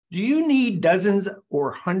Do you need dozens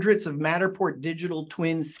or hundreds of Matterport digital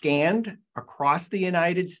twins scanned across the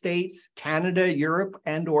United States, Canada, Europe,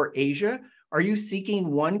 and or Asia? Are you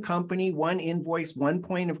seeking one company, one invoice, one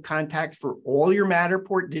point of contact for all your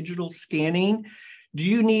Matterport digital scanning? Do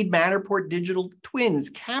you need Matterport digital twins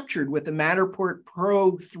captured with a Matterport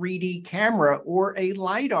Pro 3D camera or a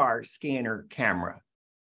LiDAR scanner camera?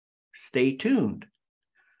 Stay tuned.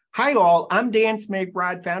 Hi all, I'm Dan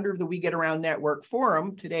Smigrod, founder of the We Get Around Network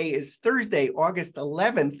Forum. Today is Thursday, August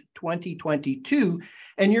 11th, 2022,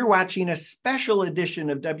 and you're watching a special edition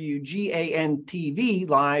of WGAN TV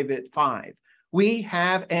live at 5. We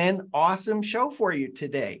have an awesome show for you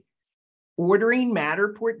today. Ordering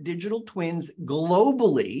Matterport digital twins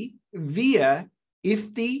globally via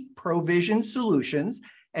IFTI Provision Solutions,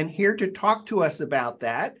 and here to talk to us about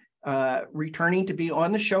that, returning to be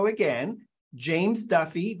on the show again, James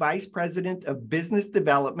Duffy, Vice President of Business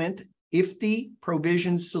Development, IFTI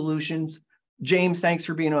Provision Solutions. James, thanks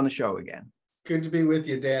for being on the show again. Good to be with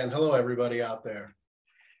you, Dan. Hello, everybody out there.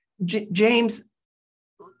 James,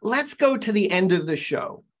 let's go to the end of the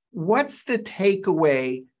show. What's the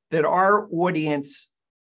takeaway that our audience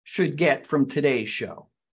should get from today's show?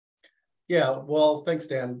 Yeah, well, thanks,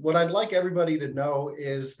 Dan. What I'd like everybody to know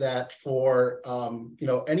is that for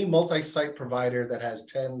any multi-site provider that has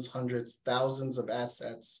tens, hundreds, thousands of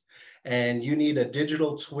assets, and you need a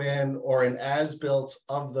digital twin or an as-built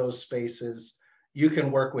of those spaces, you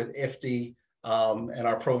can work with IFTI and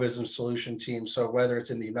our Provision Solution team. So whether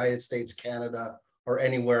it's in the United States, Canada, or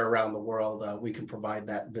anywhere around the world, we can provide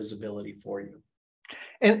that visibility for you.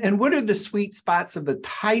 And what are the sweet spots of the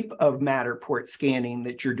type of Matterport scanning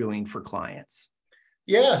that you're doing for clients?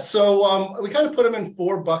 Yeah, so we kind of put them in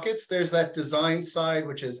 4 buckets. There's that design side,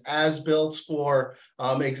 which is as-built for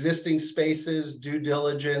existing spaces, due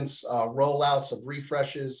diligence, rollouts of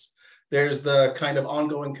refreshes. There's the kind of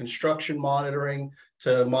ongoing construction monitoring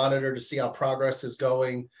to monitor to see how progress is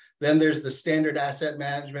going. Then there's the standard asset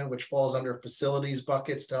management, which falls under facilities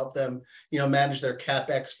buckets to help them, manage their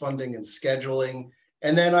CapEx funding and scheduling.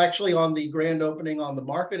 And then actually on the grand opening on the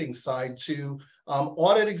marketing side to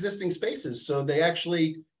audit existing spaces. So they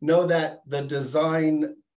actually know that the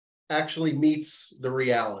design actually meets the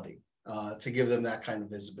reality to give them that kind of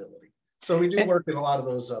visibility. So we do work in a lot of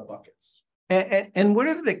those buckets. And what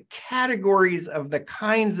are the categories of the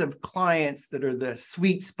kinds of clients that are the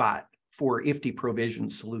sweet spot for IFTI Provision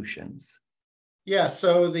Solutions? Yeah,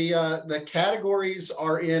 so the categories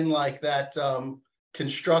are in like that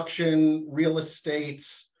construction, real estate,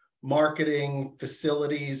 marketing,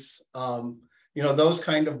 facilities, those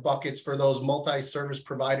kind of buckets for those multi-service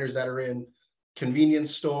providers that are in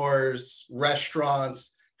convenience stores,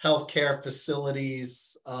 restaurants, healthcare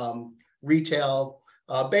facilities, retail,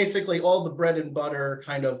 basically all the bread and butter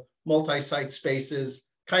kind of multi-site spaces.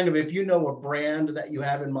 Kind of if you know a brand that you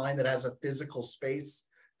have in mind that has a physical space,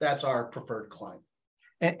 that's our preferred client.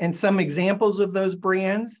 And some examples of those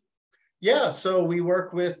brands? Yeah, so we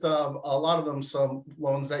work with a lot of them, some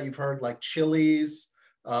loans that you've heard like Chili's,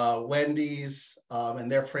 Wendy's,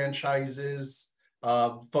 and their franchises,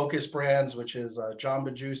 Focus Brands, which is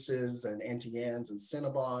Jamba Juices and Auntie Anne's and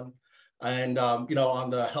Cinnabon. And,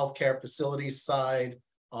 on the healthcare facilities side,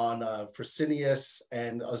 on Fresenius,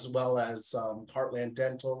 and as well as Heartland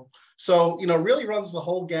Dental. So, really runs the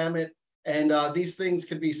whole gamut. And these things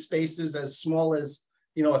could be spaces as small as,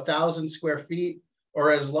 1,000 square feet, or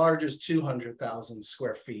as large as 200,000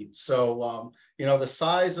 square feet. So, the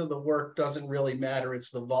size of the work doesn't really matter.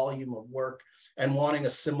 It's the volume of work, and wanting a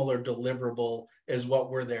similar deliverable is what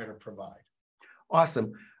we're there to provide.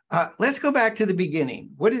 Awesome. Let's go back to the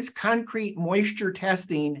beginning. What does concrete moisture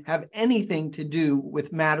testing have anything to do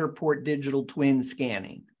with Matterport digital twin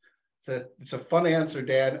scanning? It's a fun answer,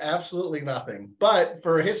 Dan. Absolutely nothing. But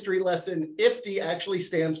for a history lesson, IFTI actually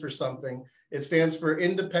stands for something. It stands for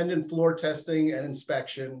Independent Floor Testing and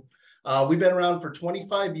Inspection. We've been around for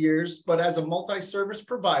 25 years, but as a multi-service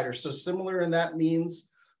provider, so similar in that means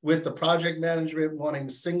with the project management wanting a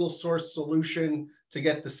single source solution to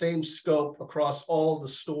get the same scope across all the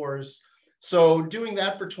stores. So doing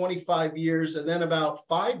that for 25 years, and then about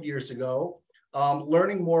 5 years ago,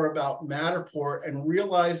 learning more about Matterport and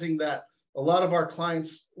realizing that a lot of our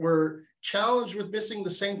clients were challenged with missing the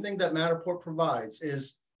same thing that Matterport provides,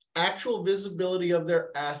 is actual visibility of their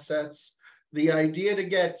assets. The idea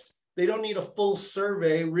they don't need a full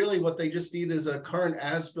survey. Really what they just need is a current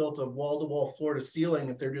as-built of wall-to-wall, floor-to-ceiling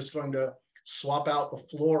if they're just going to swap out the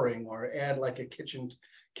flooring or add like a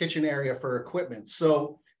kitchen area for equipment.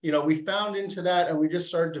 So, we found into that and we just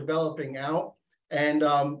started developing out. And,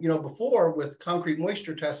 before with concrete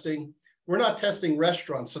moisture testing, we're not testing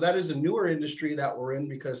restaurants. So that is a newer industry that we're in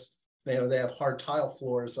because they have hard tile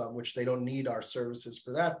floors, which they don't need our services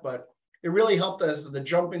for that. But it really helped as the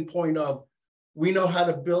jumping point of, we know how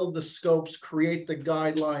to build the scopes, create the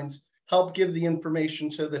guidelines, help give the information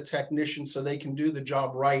to the technician so they can do the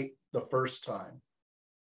job right the first time.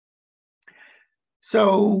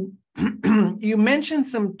 So you mentioned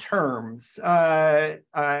some terms,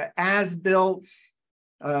 as-built,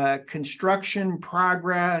 construction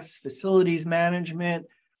progress, facilities management.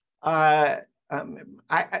 If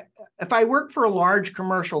I work for a large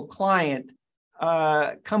commercial client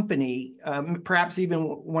company, perhaps even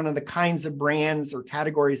one of the kinds of brands or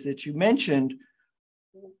categories that you mentioned,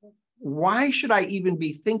 why should I even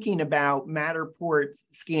be thinking about Matterport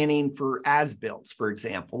scanning for as-built, for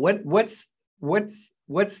example? What's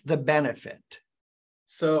the benefit?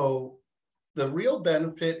 So the real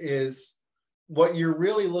benefit is, what you're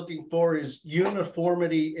really looking for is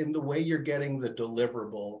uniformity in the way you're getting the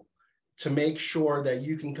deliverable to make sure that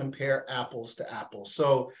you can compare apples to apples.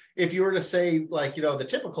 So if you were to say, like, the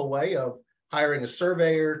typical way of hiring a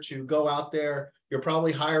surveyor to go out there, you're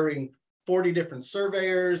probably hiring 40 different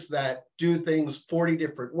surveyors that do things 40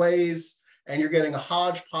 different ways, and you're getting a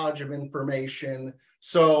hodgepodge of information.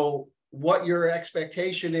 So what your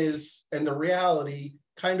expectation is and the reality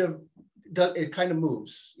kind of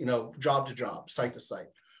moves, job to job, site to site.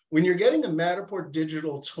 When you're getting a Matterport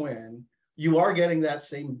digital twin, you are getting that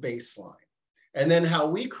same baseline. And then how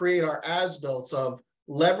we create our as-built of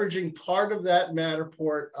leveraging part of that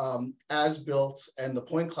Matterport as-built and the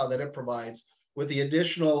point cloud that it provides with the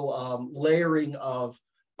additional layering of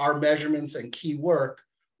our measurements and key work,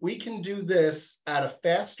 we can do this at a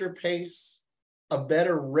faster pace, a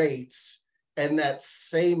better rate, and that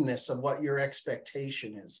sameness of what your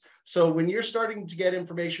expectation is. So when you're starting to get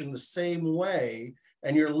information the same way,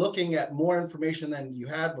 and you're looking at more information than you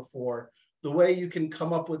had before, the way you can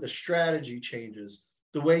come up with a strategy changes,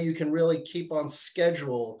 the way you can really keep on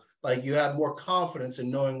schedule, like you have more confidence in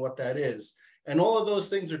knowing what that is. And all of those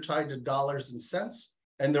things are tied to dollars and cents,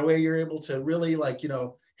 and the way you're able to really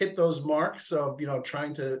hit those marks of,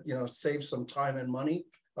 trying to, save some time and money.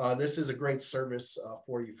 This is a great service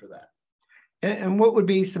for you for that. And what would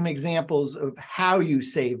be some examples of how you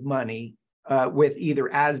save money with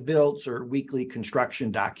either as-built or weekly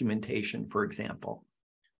construction documentation, for example?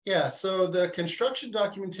 Yeah, so the construction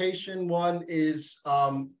documentation one is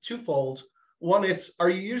twofold. One, are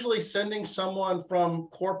you usually sending someone from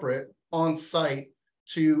corporate on site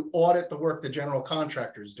to audit the work the general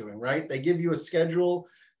contractor is doing, right? They give you a schedule,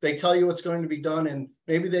 they tell you what's going to be done, and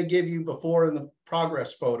maybe they give you before and the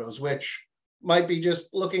progress photos, which might be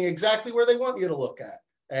just looking exactly where they want you to look at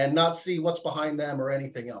and not see what's behind them or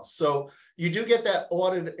anything else. So you do get that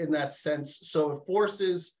audit in that sense. So it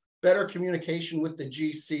forces better communication with the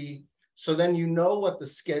GC. So then you know what the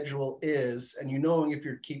schedule is, and knowing if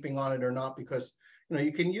you're keeping on it or not, because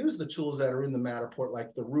you can use the tools that are in the Matterport,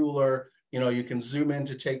 like the ruler. You can zoom in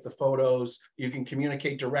to take the photos. You can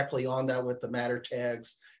communicate directly on that with the Matter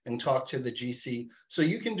tags and talk to the GC. So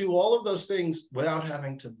you can do all of those things without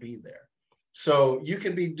having to be there. So you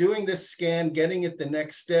can be doing this scan, getting it the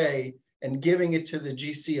next day, and giving it to the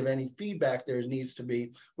GC of any feedback there needs to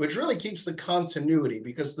be, which really keeps the continuity,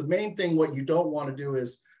 because the main thing, what you don't want to do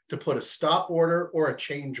is to put a stop order or a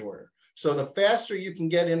change order. So the faster you can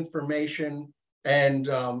get information and,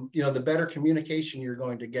 the better communication you're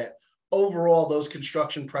going to get. Overall, those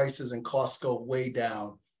construction prices and costs go way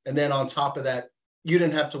down. And then on top of that, you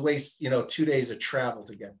didn't have to waste, 2 days of travel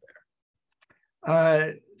to get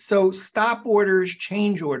there. So stop orders,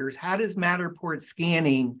 change orders, how does Matterport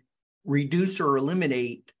scanning reduce or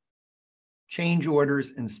eliminate change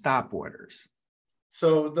orders and stop orders?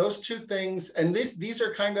 So those two things, and these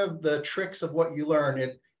are kind of the tricks of what you learn.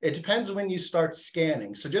 It depends when you start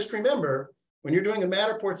scanning. So just remember, when you're doing a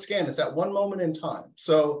Matterport scan, it's at one moment in time.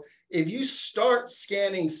 So if you start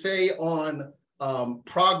scanning, say on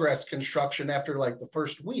progress construction after like the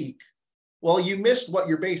first week, well, you missed what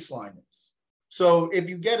your baseline is. So if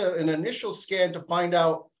you get an initial scan to find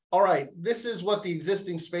out, all right, this is what the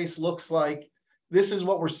existing space looks like, this is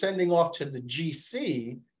what we're sending off to the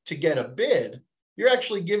GC to get a bid, you're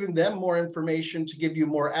actually giving them more information to give you a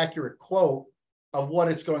more accurate quote of what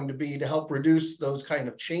it's going to be to help reduce those kind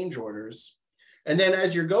of change orders. And then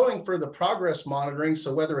as you're going for the progress monitoring,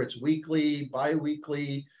 so whether it's weekly,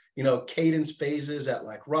 bi-weekly, cadence phases at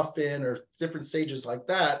like rough-in or different stages like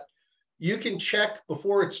that, you can check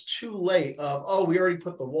before it's too late of, oh, we already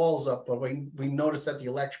put the walls up, but we noticed that the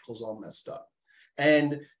electrical's all messed up.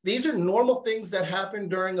 And these are normal things that happen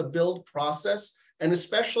during a build process. And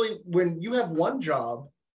especially when you have one job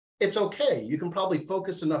it's okay. You can probably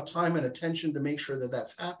focus enough time and attention to make sure that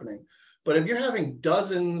that's happening. But if you're having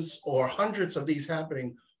dozens or hundreds of these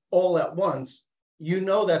happening all at once, you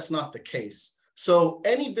know that's not the case. So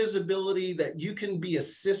any visibility that you can be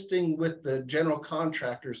assisting with the general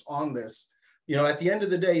contractors on this, at the end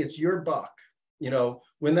of the day, it's your buck.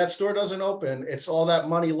 When that store doesn't open, it's all that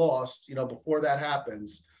money lost, before that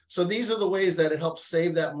happens. So these are the ways that it helps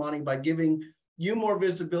save that money by giving you more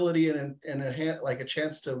visibility and a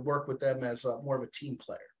chance to work with them as more of a team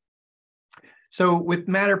player. So with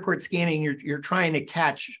Matterport scanning, you're trying to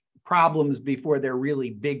catch problems before they're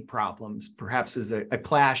really big problems, perhaps as a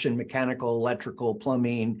clash in mechanical, electrical,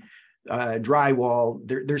 plumbing, drywall.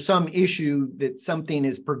 There's some issue that something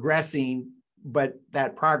is progressing, but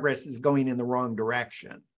that progress is going in the wrong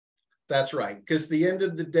direction. That's right. Because at the end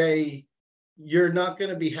of the day, you're not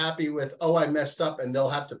going to be happy with, oh, I messed up and they'll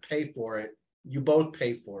have to pay for it. You both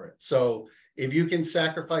pay for it. So if you can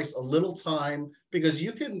sacrifice a little time, because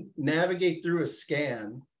you can navigate through a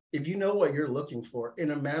scan, if you know what you're looking for,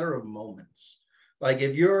 in a matter of moments. Like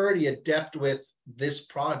if you're already adept with this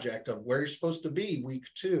project of where you're supposed to be week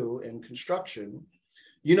 2 in construction,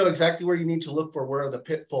 you know exactly where you need to look for where the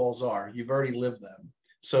pitfalls are. You've already lived them.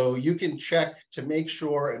 So you can check to make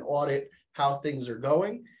sure and audit how things are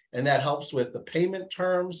going. And that helps with the payment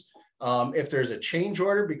terms. If there's a change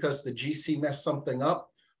order because the GC messed something up,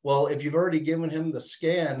 well, if you've already given him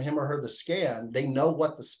or her the scan, they know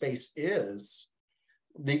what the space is.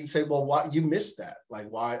 They can say, well, why you missed that?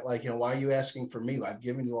 Why are you asking for me? I've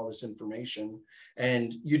given you all this information,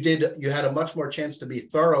 and you had a much more chance to be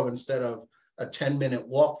thorough instead of a 10-minute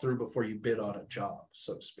walkthrough before you bid on a job,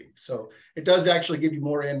 so to speak. So it does actually give you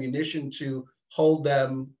more ammunition to hold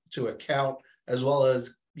them to account, as well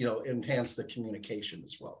as, enhance the communication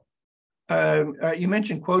as well. You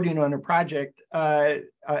mentioned quoting on a project.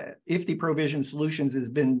 IFTI Provision Solutions has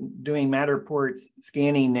been doing Matterport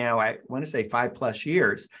scanning now, I want to say 5+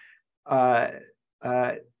 years. Are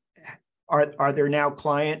there now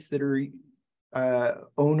clients that are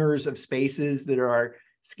owners of spaces that are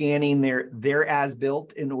scanning their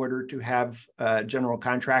as-built in order to have general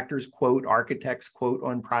contractors quote, architects quote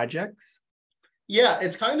on projects? Yeah,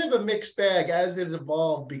 it's kind of a mixed bag as it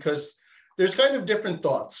evolved, because there's kind of different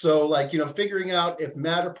thoughts. So figuring out if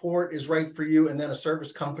Matterport is right for you and then a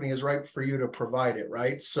service company is right for you to provide it,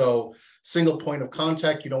 right? So single point of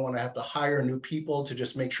contact, you don't want to have to hire new people to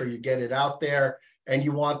just make sure you get it out there. And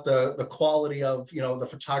you want the quality of, the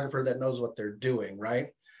photographer that knows what they're doing, right?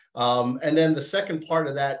 And then the second part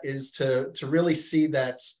of that is to really see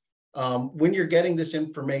that when you're getting this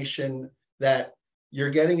information, that you're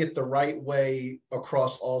getting it the right way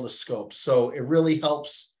across all the scopes. So it really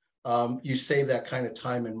helps you save that kind of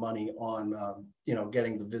time and money on,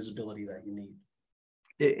 getting the visibility that you need.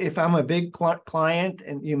 If I'm a big client,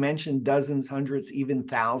 and you mentioned dozens, hundreds, even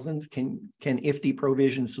thousands, can IFTI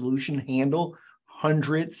Provision Solution handle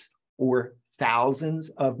hundreds or thousands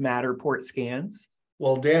of Matterport scans?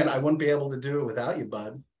 Well, Dan, I wouldn't be able to do it without you,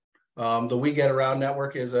 bud. The We Get Around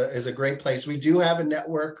network is a great place. We do have a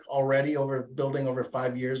network already building over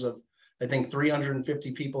 5 years of, I think,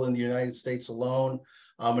 350 people in the United States alone.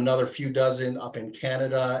 Another few dozen up in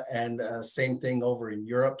Canada, and same thing over in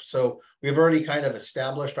Europe. So we've already kind of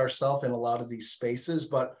established ourselves in a lot of these spaces,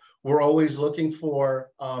 but we're always looking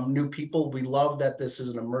for new people. We love that this is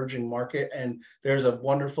an emerging market, and there's a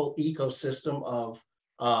wonderful ecosystem of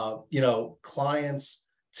clients,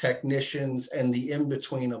 technicians, and the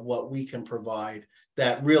in-between of what we can provide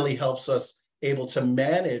that really helps us able to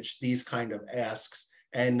manage these kind of asks,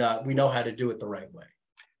 and we know how to do it the right way.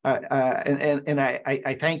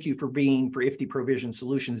 I thank you for IFTI Provision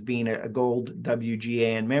Solutions being a gold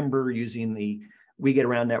WGAN member, using the We Get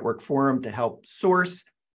Around Network Forum to help source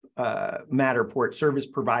Matterport service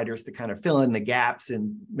providers to kind of fill in the gaps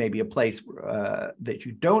in maybe a place that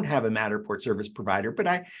you don't have a Matterport service provider. But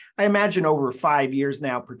I imagine over 5 years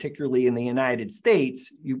now, particularly in the United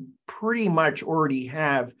States, you pretty much already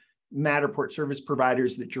have Matterport service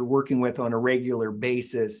providers that you're working with on a regular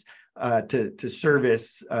basis to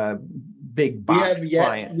service big box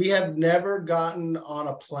clients. We have never gotten on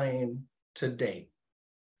a plane to date.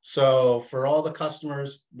 So for all the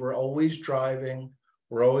customers, we're always driving.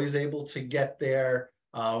 We're always able to get there.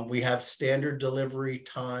 We have standard delivery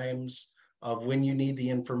times of when you need the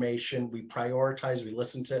information. We prioritize, we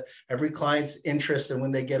listen to every client's interest, and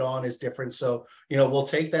when they get on is different. So, we'll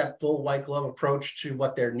take that full white glove approach to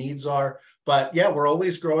what their needs are. But yeah, we're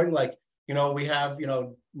always growing. We have,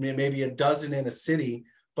 maybe a dozen in a city,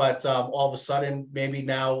 but all of a sudden, maybe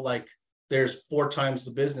now there's 4 times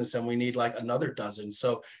the business and we need another dozen.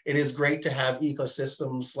 So it is great to have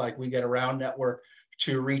ecosystems like We Get Around Network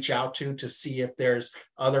to reach out to see if there's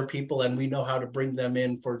other people, and we know how to bring them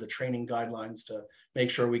in for the training guidelines to make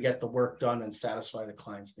sure we get the work done and satisfy the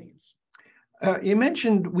client's needs. You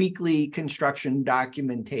mentioned weekly construction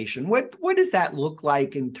documentation. What does that look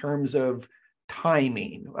like in terms of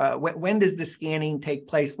timing? When does the scanning take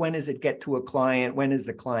place? When does it get to a client? When does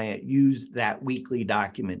the client use that weekly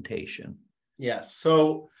documentation? Yes.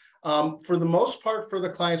 So for the most part, for the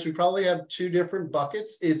clients, we probably have two different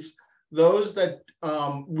buckets. It's those that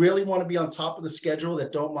really want to be on top of the schedule,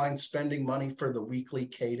 that don't mind spending money for the weekly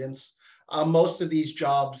cadence. Most of these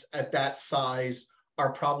jobs at that size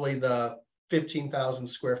are probably the 15,000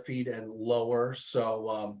 square feet and lower.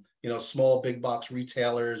 So, small big box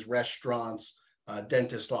retailers, restaurants,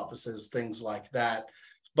 dentist offices, things like that.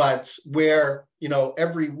 But where,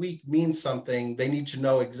 every week means something, they need to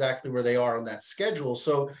know exactly where they are on that schedule.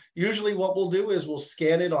 So usually what we'll do is we'll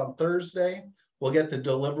scan it on Thursday. We'll get the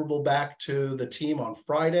deliverable back to the team on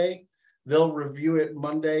Friday. They'll review it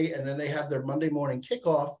Monday, and then they have their Monday morning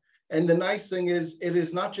kickoff. And the nice thing is, it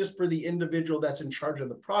is not just for the individual that's in charge of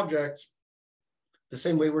the project. The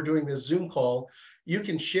same way we're doing this Zoom call, you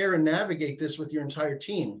can share and navigate this with your entire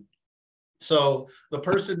team. So the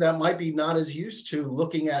person that might be not as used to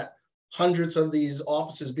looking at hundreds of these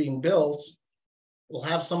offices being built will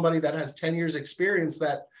have somebody that has 10 years experience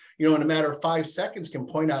that, in a matter of 5 seconds can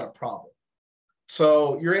point out a problem.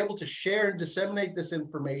 So you're able to share and disseminate this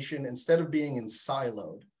information instead of being in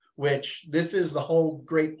siloed, which this is the whole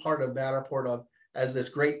great part of Matterport as this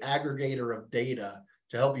great aggregator of data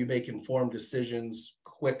to help you make informed decisions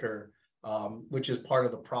quicker, which is part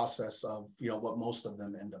of the process of what most of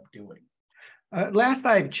them end up doing. Last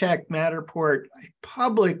I've checked, Matterport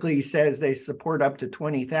publicly says they support up to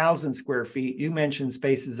 20,000 square feet. You mentioned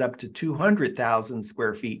spaces up to 200,000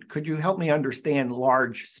 square feet. Could you help me understand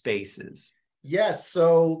large spaces? Yes.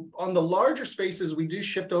 So on the larger spaces, we do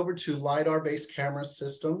shift over to LiDAR-based camera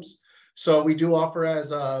systems. So we do offer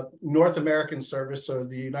as a North American service, so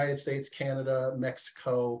the United States, Canada,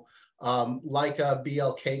 Mexico, Leica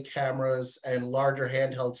BLK cameras and larger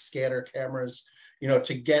handheld scanner cameras,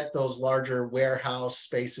 to get those larger warehouse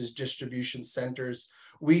spaces, distribution centers.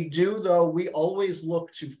 We always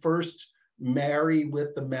look to first marry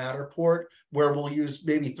with the Matterport, where we'll use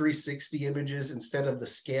maybe 360 images instead of the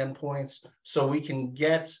scan points, so we can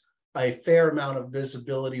get a fair amount of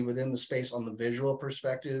visibility within the space on the visual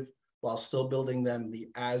perspective, while still building them the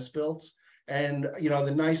as-built. And,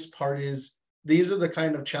 the nice part is these are the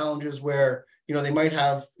kind of challenges where, they might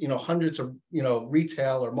have, hundreds of,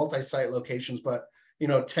 retail or multi-site locations, but,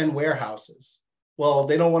 10 warehouses. Well,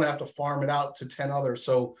 they don't want to have to farm it out to 10 others.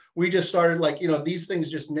 So we just started these things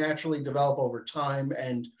just naturally develop over time.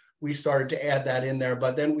 And we started to add that in there,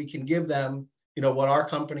 but then we can give them, what our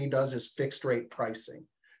company does is fixed rate pricing.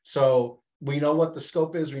 So we know what the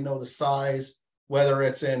scope is, we know the size. Whether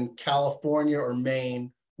it's in California or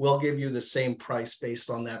Maine, we'll give you the same price based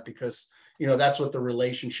on that because, that's what the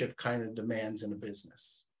relationship kind of demands in a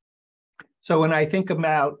business. So when I think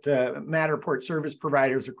about Matterport service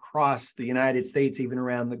providers across the United States, even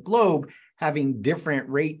around the globe, having different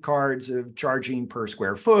rate cards of charging per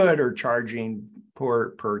square foot or charging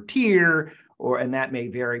per tier, and that may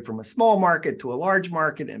vary from a small market to a large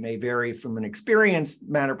market. It may vary from an experienced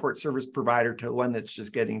Matterport service provider to one that's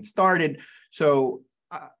just getting started. So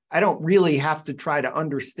I don't really have to try to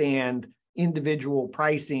understand individual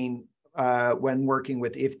pricing when working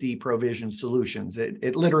with IFTI Provision Solutions.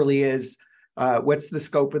 It literally is, what's the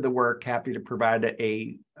scope of the work? Happy to provide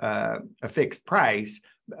a fixed price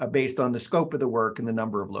based on the scope of the work and the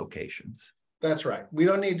number of locations. That's right. We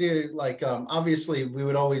don't need to obviously we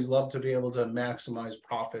would always love to be able to maximize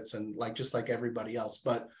profits and just like everybody else,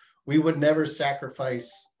 but we would never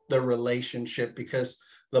sacrifice the relationship because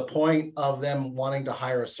the point of them wanting to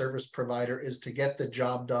hire a service provider is to get the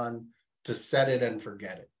job done, to set it and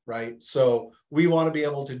forget it, right? So we want to be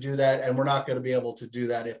able to do that, and we're not going to be able to do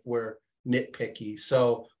that if we're nitpicky.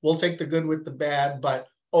 So we'll take the good with the bad, but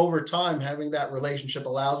over time, having that relationship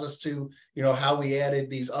allows us to, how we added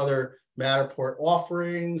these other Matterport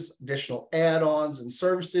offerings, additional add-ons and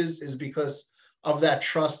services is because of that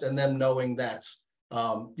trust and them knowing that,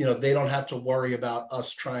 they don't have to worry about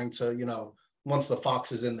us trying to, once the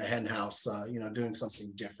fox is in the hen house, doing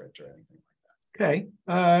something different or anything like that.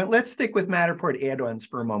 Okay, let's stick with Matterport add-ons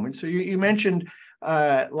for a moment. So you mentioned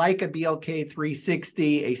Leica BLK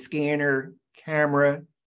 360, a scanner camera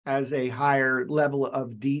has a higher level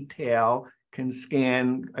of detail, can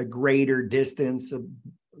scan a greater distance, a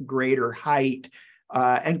greater height,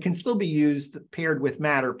 and can still be used paired with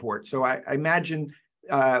Matterport. So I imagine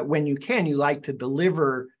when you like to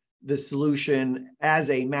deliver the solution as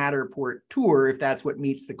a Matterport tour if that's what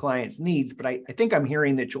meets the client's needs. But I think I'm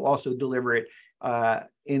hearing that you'll also deliver it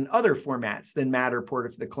in other formats than Matterport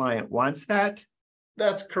if the client wants that.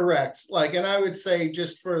 That's correct. Like, and I would say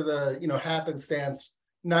just for the, happenstance,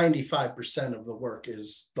 95% of the work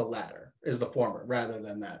is the latter, is the former rather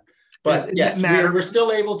than that. But yes, we're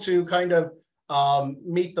still able to kind of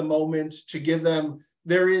meet the moment to give them,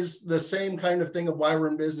 there is the same kind of thing of why we're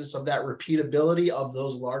in business, of that repeatability of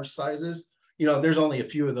those large sizes. There's only a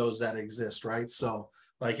few of those that exist, right? So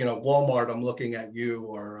like, Walmart, I'm looking at you,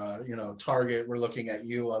 or, Target, we're looking at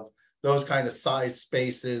you, of those kind of size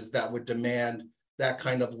spaces that would demand that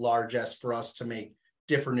kind of largesse for us to make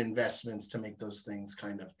different investments to make those things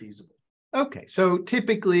kind of feasible. Okay, so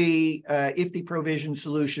typically, if the Provision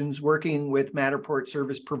Solutions working with Matterport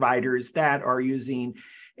service providers that are using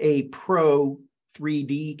a Matterport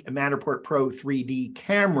Pro 3D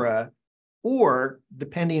camera, or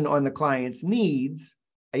depending on the client's needs,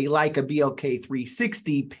 a Leica BLK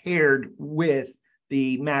 360 paired with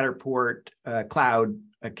the Matterport cloud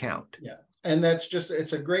account. Yeah, and that's just,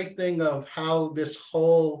 it's a great thing of how this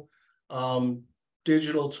whole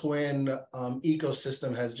digital twin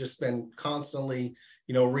ecosystem has just been constantly,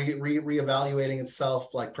 reevaluating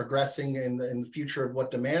itself, like progressing in the future of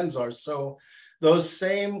what demands are. So those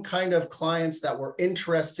same kind of clients that were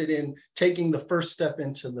interested in taking the first step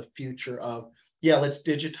into the future of, yeah, let's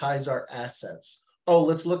digitize our assets. Oh,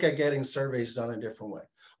 let's look at getting surveys done a different way.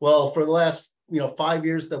 Well, for the last, 5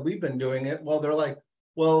 years that we've been doing it, well, they're like,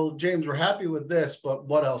 well, James, we're happy with this, but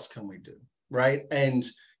what else can we do, right? And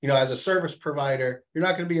as a service provider, you're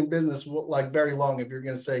not going to be in business like very long if you're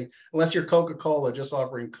going to say, unless you're Coca-Cola just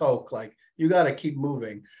offering Coke, like you got to keep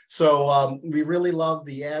moving. So we really love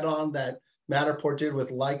the add-on that Matterport did with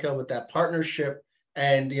Leica, with that partnership,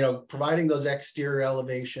 and providing those exterior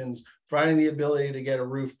elevations, providing the ability to get a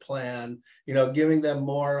roof plan, giving them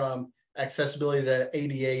more accessibility to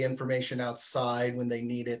ADA information outside when they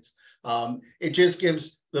need it. It just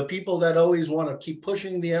gives the people that always want to keep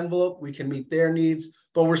pushing the envelope, we can meet their needs,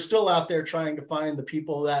 but we're still out there trying to find the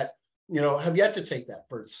people that, have yet to take that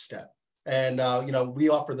first step. And, we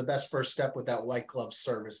offer the best first step with that white glove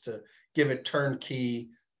service to give it turnkey,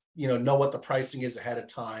 know what the pricing is ahead of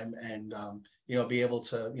time, and, be able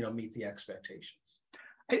to, meet the expectations.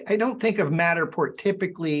 I don't think of Matterport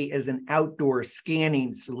typically as an outdoor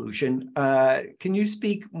scanning solution. Can you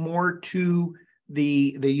speak more to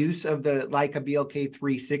the use of the Leica BLK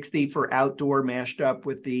 360 for outdoor mashed up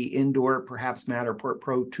with the indoor, perhaps Matterport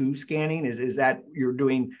Pro 2 scanning? Is that you're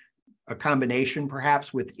doing a combination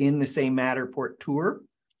perhaps within the same Matterport tour?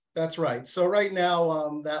 That's right. So right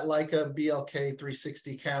now, that Leica BLK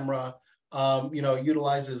 360 camera,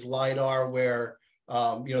 utilizes LiDAR, where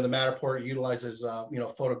the Matterport utilizes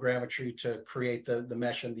photogrammetry to create the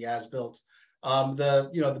mesh and the as-built.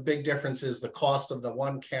 The big difference is the cost of the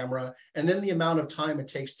one camera, and then the amount of time it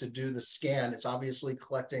takes to do the scan. It's obviously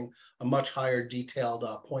collecting a much higher detailed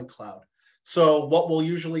point cloud. So what we'll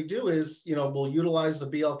usually do is, we'll utilize the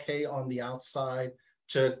BLK on the outside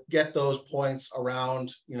to get those points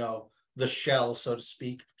around, the shell, so to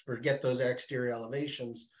speak, for get those exterior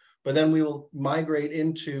elevations. But then we will migrate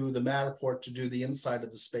into the Matterport to do the inside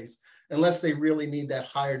of the space, unless they really need that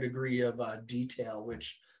higher degree of detail,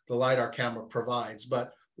 which the LiDAR camera provides.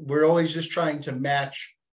 But we're always just trying to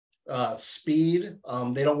match speed.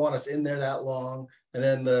 They don't want us in there that long, and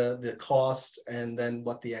then the cost, and then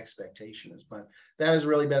what the expectation is. But that has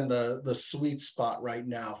really been the sweet spot right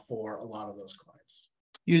now for a lot of those clients.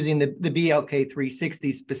 Using the BLK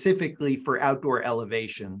 360 specifically for outdoor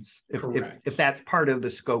elevations, if that's part of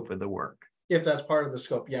the scope of the work. If that's part of the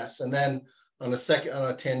scope, yes. And then on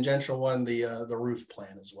a tangential one, the roof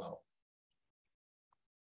plan as well.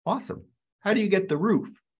 Awesome. How do you get the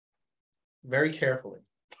roof? Very carefully.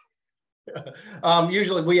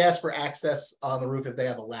 Usually we ask for access on the roof if they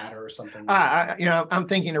have a ladder or something. I'm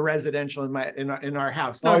thinking of residential in our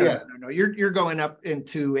house. No. You're going up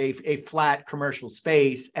into a flat commercial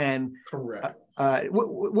space, and correct.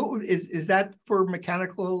 What is that for?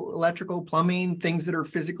 Mechanical, electrical, plumbing, things that are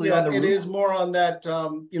physically on the roof? It is more on that.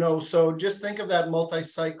 So just think of that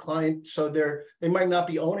multi-site client. So they might not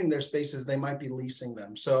be owning their spaces; they might be leasing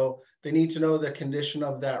them. So they need to know the condition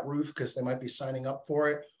of that roof because they might be signing up for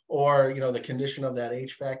it, or the condition of that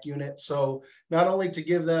HVAC unit. So not only to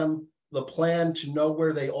give them the plan to know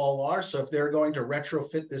where they all are. So if they're going to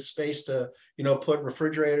retrofit this space to, put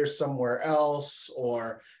refrigerators somewhere else,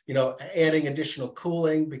 or, adding additional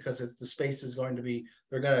cooling because the space is going to be,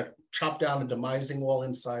 they're going to chop down a demising wall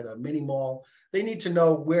inside a mini mall. They need to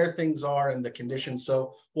know where things are and the condition.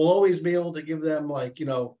 So we'll always be able to give them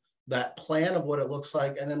that plan of what it looks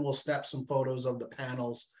like, and then we'll snap some photos of the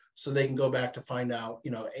panels so they can go back to find out,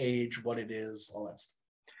 age, what it is, all that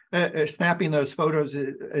stuff. Snapping those photos,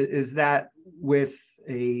 is that with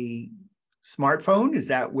a smartphone? Is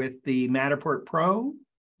that with the Matterport Pro?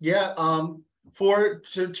 Yeah,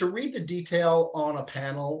 to read the detail on a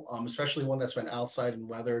panel, especially one that's been outside and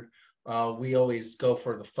weathered, we always go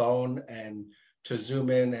for the phone and to zoom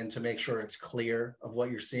in and to make sure it's clear of what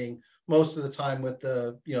you're seeing. Most of the time with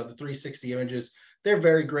the 360 images, they're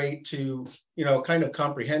very great to, kind of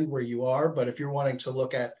comprehend where you are. But if you're wanting to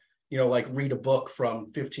look at, like read a book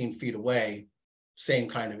from 15 feet away, same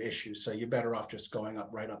kind of issue. So you're better off just going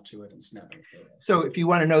right up to it and snapping a photo. So if you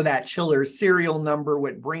want to know that chiller's serial number,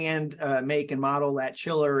 what brand, make, and model that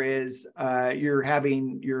chiller is, you're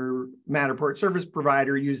having your Matterport service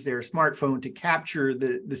provider use their smartphone to capture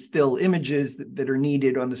the still images that are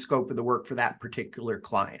needed on the scope of the work for that particular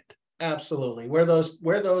client. Absolutely. Where those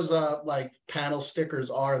like panel stickers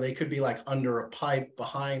are, they could be like under a pipe,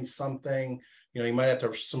 behind something. You might have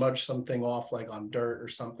to smudge something off like on dirt or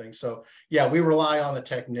something. So yeah, we rely on the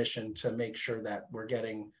technician to make sure that we're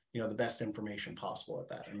getting, the best information possible at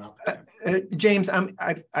that. And not James,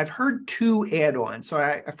 I've heard two add-ons.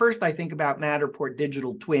 So first I think about Matterport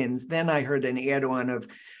digital twins. Then I heard an add-on of,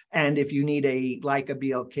 and if you need a Leica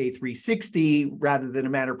BLK 360 rather than a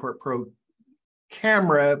Matterport Pro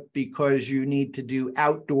camera because you need to do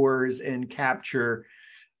outdoors and capture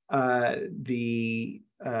the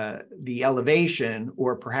elevation,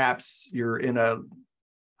 or perhaps you're in a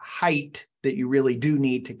height that you really do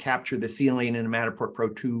need to capture the ceiling, and a Matterport Pro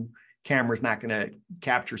 2 camera is not going to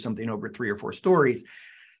capture something over 3 or 4 stories.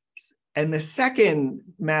 And the second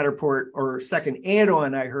Matterport or second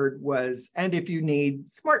add-on I heard was, and if you need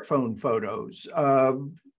smartphone photos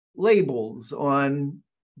of labels on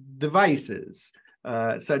devices,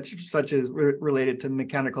 such as related to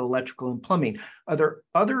mechanical, electrical, and plumbing. Are there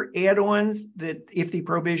other add-ons that IFTI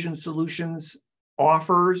Provision Solutions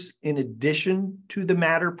offers in addition to the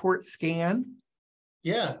Matterport scan?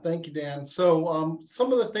 Yeah, thank you, Dan. So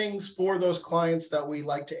some of the things for those clients that we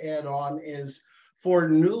like to add on is for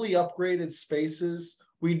newly upgraded spaces,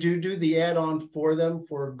 we do the add-on for them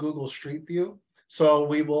for Google Street View. So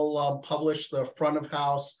we will publish the front of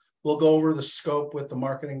house. We'll go over the scope with the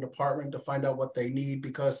marketing department to find out what they need,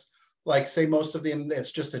 because like say most of them,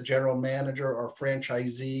 it's just a general manager or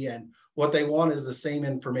franchisee, and what they want is the same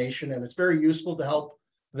information. And it's very useful to help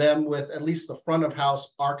them with at least the front of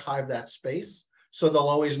house archive that space. So they'll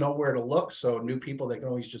always know where to look. So new people, they can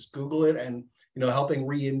always just Google it, and, helping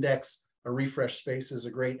re-index a refresh space is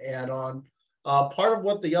a great add-on. Part of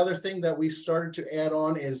what the other thing that we started to add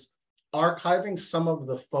on is archiving some of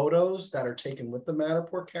the photos that are taken with the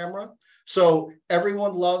Matterport camera. So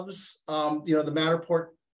everyone loves, the Matterport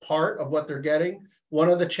part of what they're getting. One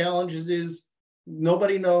of the challenges is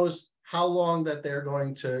nobody knows how long that they're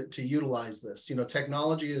going to utilize this.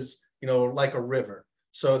 Technology is, like a river.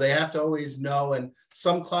 So they have to always know. And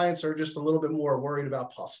some clients are just a little bit more worried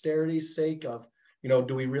about posterity's sake of,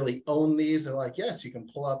 do we really own these? They're like, yes, you can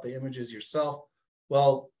pull out the images yourself.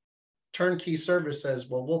 Well, Turnkey Service says,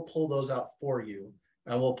 well, we'll pull those out for you,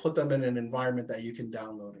 and we'll put them in an environment that you can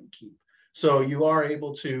download and keep. So you are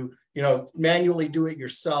able to, manually do it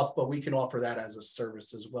yourself, but we can offer that as a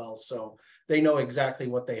service as well. So they know exactly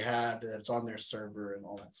what they have that's on their server and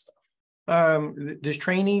all that stuff. Does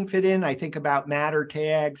training fit in? I think about Matter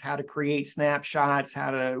tags, how to create snapshots,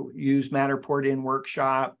 how to use Matterport in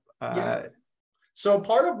workshop. Yeah. So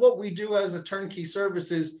part of what we do as a turnkey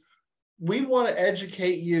service is we want to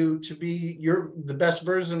educate you to be the best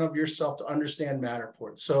version of yourself to understand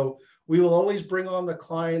Matterport. So we will always bring on the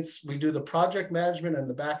clients. We do the project management in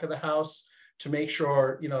the back of the house to make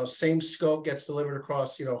sure, same scope gets delivered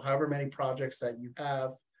across, however many projects that you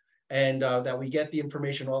have, and that we get the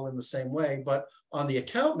information all in the same way. But on the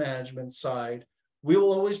account management side, we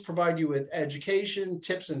will always provide you with education,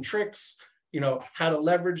 tips and tricks, how to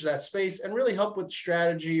leverage that space and really help with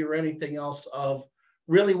strategy or anything else of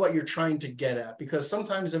really what you're trying to get at. Because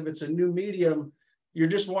sometimes if it's a new medium, you're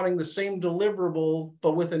just wanting the same deliverable,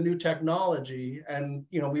 but with a new technology. And,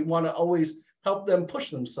 we want to always help them push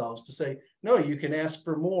themselves to say, no, you can ask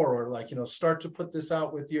for more, or start to put this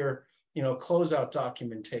out with your, closeout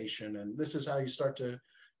documentation. And this is how you start to,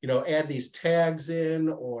 add these tags in,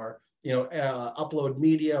 or, upload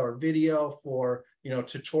media or video for,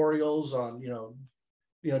 tutorials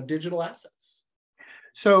on, digital assets.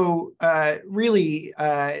 So really,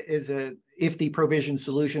 is a IFTI Provision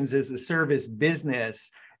Solutions is a service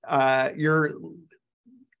business. You're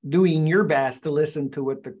doing your best to listen to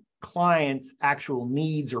what the client's actual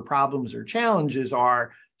needs or problems or challenges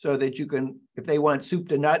are, so that you can, if they want soup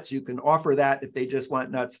to nuts, you can offer that. If they just want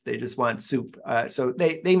nuts, they just want soup. So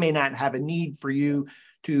they may not have a need for you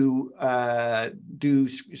to do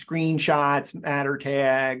screenshots, matter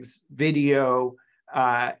tags, video,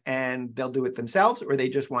 and they'll do it themselves, or they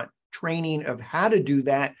just want training of how to do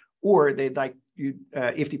that, or they'd like you,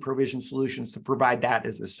 IFTI Provision Solutions to provide that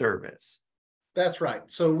as a service. That's right.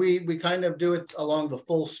 So we kind of do it along the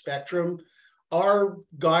full spectrum. Our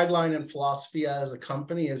guideline and philosophy as a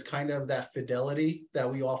company is kind of that fidelity that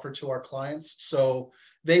we offer to our clients. So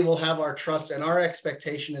they will have our trust, and our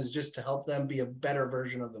expectation is just to help them be a better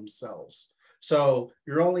version of themselves. So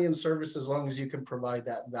you're only in service as long as you can provide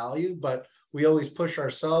that value, but we always push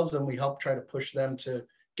ourselves and we help try to push them to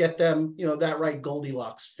get them, that right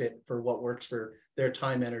Goldilocks fit for what works for their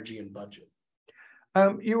time, energy, and budget.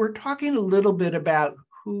 You were talking a little bit about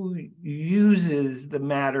who uses the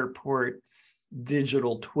Matterport's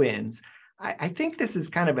digital twins. I think this is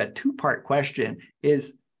kind of a two-part question,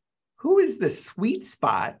 is who is the sweet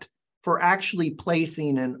spot for actually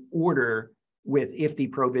placing an order with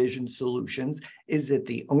IFTI Provision Solutions? Is it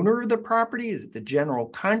the owner of the property? Is it the general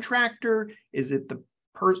contractor? Is it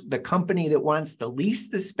the company that wants to lease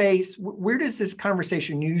the space? Where does this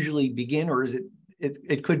conversation usually begin, or is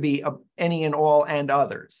it could be any and all and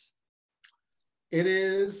others? It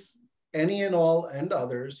is any and all and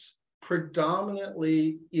others.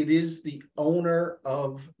 Predominantly, it is the owner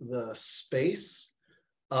of the space,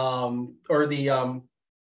 or the,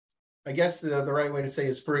 I guess the right way to say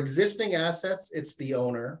is for existing assets, it's the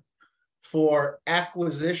owner. For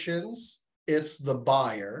acquisitions, it's the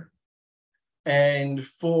buyer. And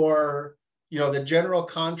for, the general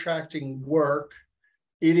contracting work,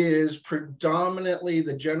 it is predominantly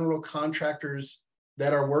the general contractors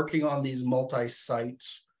that are working on these multi-site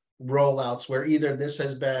rollouts, where either this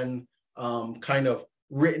has been kind of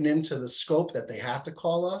written into the scope that they have to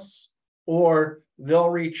call us, or they'll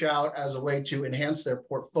reach out as a way to enhance their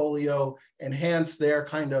portfolio, enhance their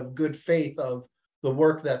kind of good faith of the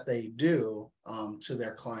work that they do to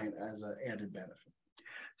their client as an added benefit.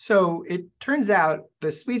 So it turns out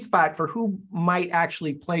the sweet spot for who might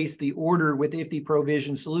actually place the order with IFTI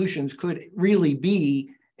Provision Solutions could really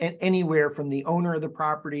be anywhere from the owner of the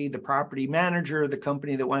property manager, the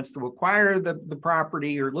company that wants to acquire the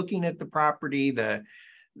property or looking at the property, the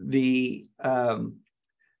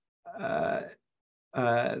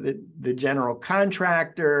general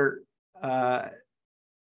contractor. Are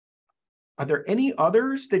there any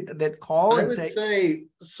others that call and say? I would say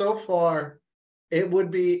so far, it would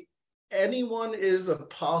be anyone is a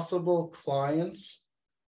possible client,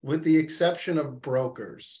 with the exception of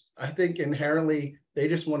brokers. I think inherently they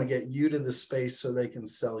just want to get you to the space so they can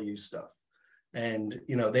sell you stuff. And,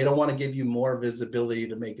 they don't want to give you more visibility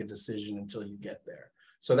to make a decision until you get there.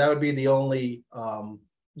 So that would be the only,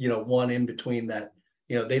 one in between that,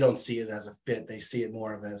 they don't see it as a fit. They see it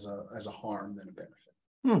more of as a harm than a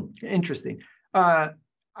benefit. Interesting.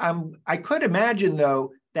 I could imagine,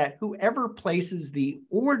 though, that whoever places the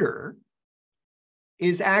order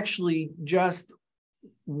is actually just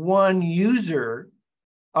one user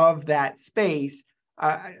of that space.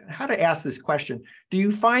 How to ask this question? Do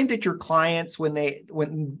you find that your clients, when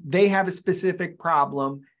they have a specific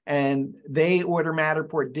problem and they order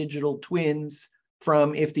Matterport digital twins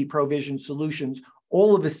from IFTI Provision Solutions,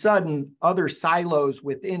 all of a sudden other silos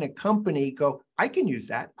within a company go, I can use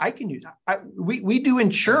that. I can use that. We do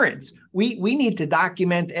insurance. We need to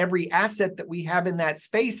document every asset that we have in that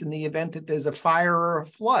space in the event that there's a fire or a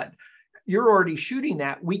flood. You're already shooting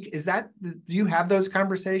that. Do you have those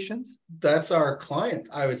conversations? That's our client,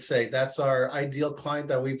 I would say. That's our ideal client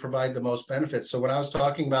that we provide the most benefit. So when I was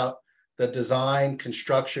talking about the design,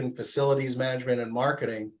 construction, facilities management, and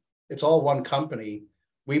marketing, it's all one company.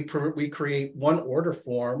 We create one order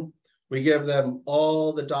form. We give them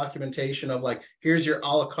all the documentation of here's your a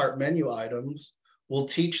la carte menu items. We'll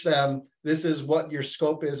teach them this is what your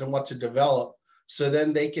scope is and what to develop. So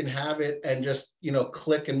then they can have it and just,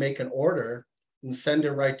 click and make an order and send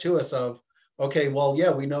it right to us of, okay, well,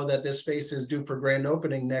 yeah, we know that this space is due for grand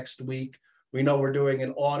opening next week. We know we're doing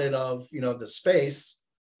an audit of, the space.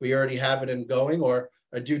 We already have it in going, or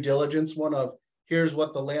a due diligence one of, here's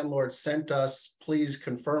what the landlord sent us. Please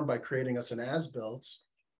confirm by creating us an as-built,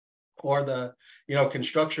 or the,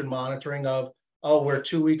 construction monitoring of, oh, we're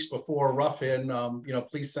 2 weeks before rough-in.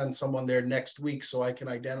 Please send someone there next week so I can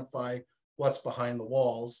identify what's behind the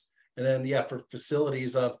walls. And then, for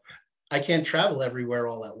facilities of, I can't travel everywhere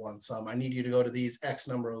all at once. I need you to go to these X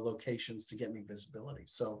number of locations to get me visibility.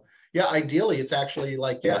 So, ideally, it's actually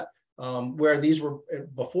where these were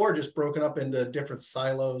before just broken up into different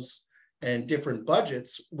silos and different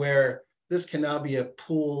budgets, where this can now be a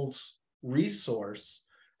pooled resource.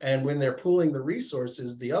 And when they're pooling the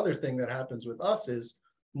resources, the other thing that happens with us is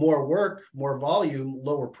more work, more volume,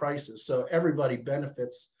 lower prices. So everybody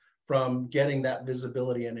benefits from getting that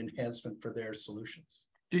visibility and enhancement for their solutions.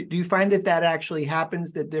 Do you find that that actually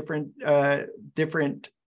happens, that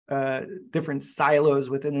different silos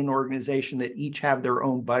within an organization that each have their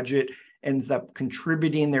own budget ends up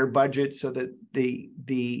contributing their budget so that the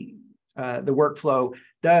workflow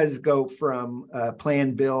does go from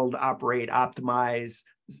plan, build, operate, optimize,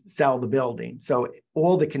 sell the building. So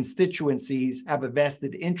all the constituencies have a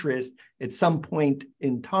vested interest at some point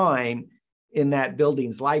in time in that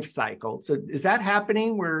building's life cycle. So is that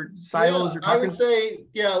happening where silos are talking? I would say,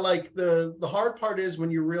 yeah, like the hard part is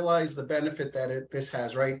when you realize the benefit that this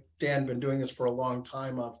has, right? Dan, been doing this for a long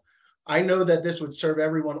time of, I know that this would serve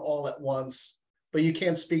everyone all at once, but you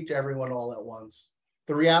can't speak to everyone all at once.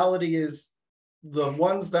 The reality is the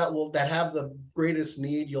ones that have the greatest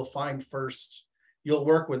need, you'll find first. You'll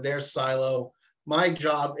work with their silo. My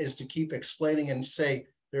job is to keep explaining and say,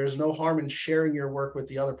 there's no harm in sharing your work with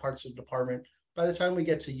the other parts of the department. By the time we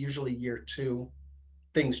get to usually year 2,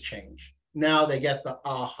 things change. Now they get the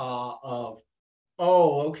aha of,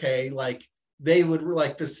 oh, okay, like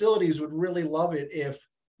facilities would really love it if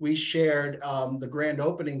we shared the grand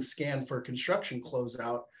opening scan for construction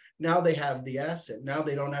closeout. Now they have the asset. Now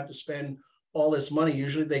they don't have to spend all this money.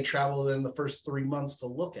 Usually they travel in the first 3 months to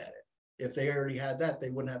look at it. If they already had that,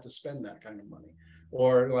 they wouldn't have to spend that kind of money,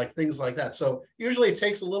 or like things like that. So usually it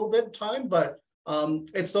takes a little bit of time, but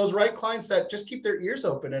it's those right clients that just keep their ears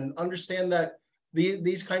open and understand that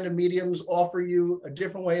these kind of mediums offer you a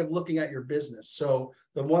different way of looking at your business. So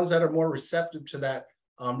the ones that are more receptive to that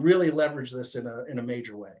really leverage this in a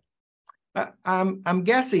major way. I'm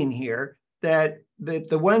guessing here that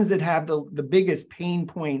the ones that have the biggest pain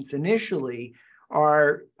points initially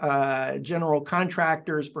are general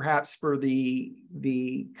contractors, perhaps for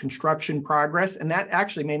the construction progress. And that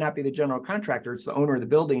actually may not be the general contractor, it's the owner of the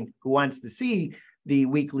building who wants to see the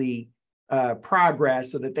weekly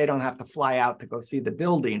progress so that they don't have to fly out to go see the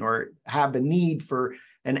building, or have a need for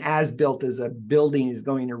an as-built as a building is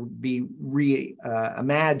going to be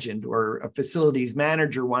reimagined, or a facilities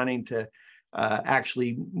manager wanting to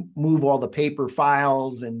actually move all the paper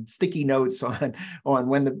files and sticky notes on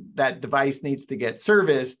when that device needs to get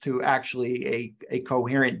serviced, to actually a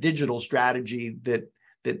coherent digital strategy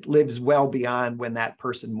that lives well beyond when that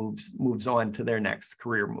person moves on to their next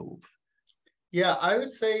career move. Yeah, I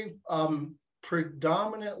would say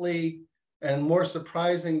predominantly, and more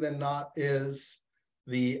surprising than not, is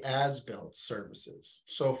the as-built services.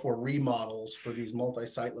 So for remodels for these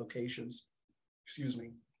multi-site locations,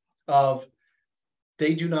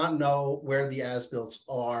 they do not know where the as-builts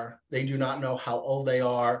are. They do not know how old they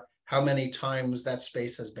are, how many times that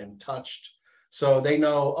space has been touched. So they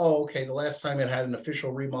know, oh, okay, the last time it had an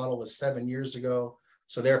official remodel was 7 years ago.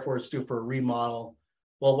 So therefore it's due for a remodel.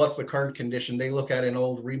 Well, what's the current condition? They look at an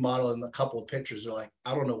old remodel and a couple of pictures. They're like,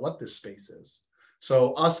 I don't know what this space is.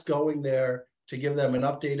 So us going there to give them an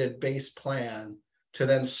updated base plan to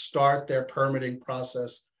then start their permitting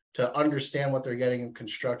process to understand what they're getting in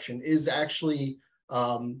construction is actually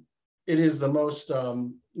it is the most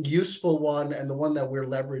useful one, and the one that we're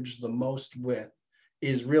leveraged the most with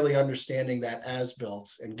is really understanding that as-built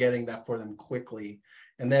and getting that for them quickly.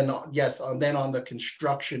 And then, yes, then on the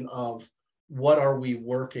construction of what are we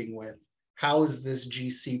working with? How is this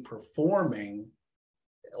GC performing,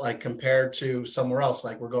 like compared to somewhere else?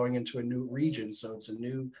 Like we're going into a new region, so it's a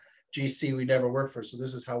new GC we never worked for. So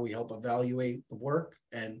this is how we help evaluate the work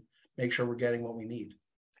and make sure we're getting what we need.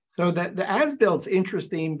 So the as-built's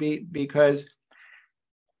interesting because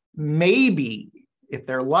maybe if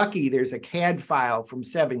they're lucky, there's a CAD file from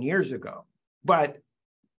 7 years ago, but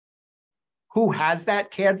who has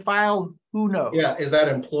that CAD file? Who knows? Yeah, is that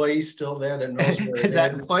employee still there that knows where it is? Is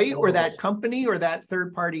that employee or that company or that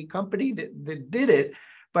third-party company that did it?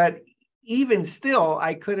 But even still,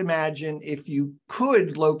 I could imagine if you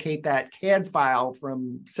could locate that CAD file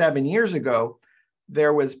from 7 years ago,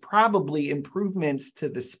 there was probably improvements to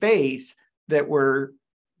the space that were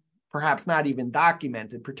perhaps not even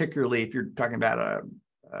documented, particularly if you're talking about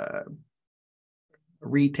a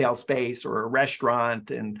retail space or a restaurant,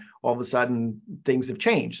 and all of a sudden things have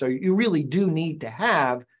changed. So you really do need to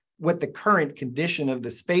have what the current condition of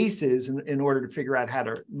the space is in order to figure out how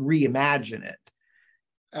to reimagine it.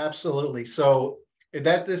 Absolutely. So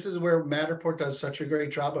this is where Matterport does such a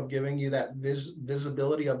great job of giving you that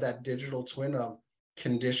visibility of that digital twin of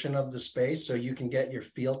condition of the space, so you can get your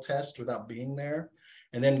field test without being there,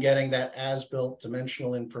 and then getting that as-built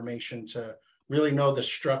dimensional information to really know the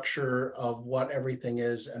structure of what everything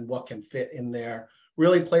is and what can fit in there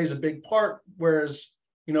really plays a big part. Whereas,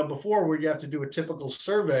 before, where you have to do a typical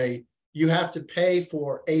survey, you have to pay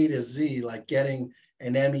for A to Z, like getting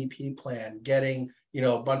an MEP plan, getting,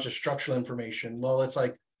 a bunch of structural information. Well, it's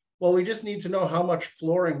like, well, we just need to know how much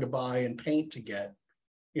flooring to buy and paint to get.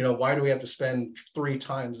 Why do we have to spend 3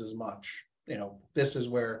 times as much? This is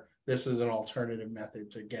where this is an alternative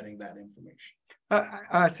method to getting that information.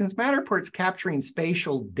 Since Matterport's capturing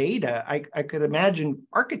spatial data, I could imagine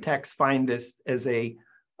architects find this as a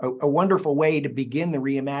wonderful way to begin the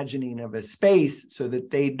reimagining of a space so that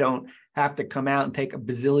they don't have to come out and take a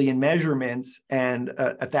bazillion measurements and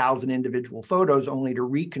 1,000 individual photos only to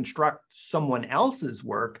reconstruct someone else's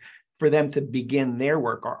work for them to begin their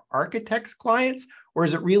work. Are architects clients, or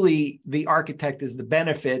is it really the architect is the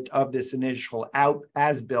benefit of this initial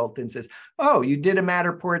as built and says, oh, you did a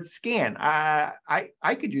Matterport scan. I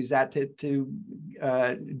could use that to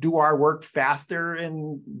do our work faster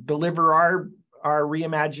and deliver our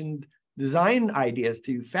reimagined design ideas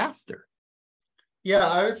to you faster? Yeah,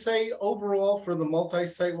 I would say overall for the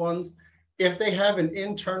multi-site ones, if they have an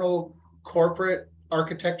internal corporate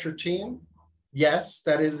architecture team, yes,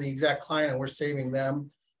 that is the exact client and we're saving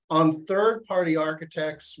them. On third-party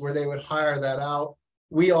architects where they would hire that out,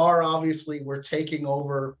 we're taking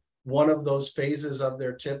over one of those phases of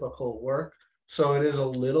their typical work. So it is a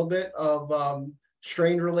little bit of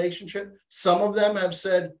strained relationship. Some of them have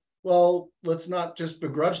said, well, let's not just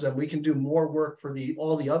begrudge them. We can do more work for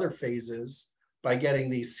all the other phases by getting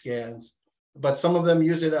these scans. But some of them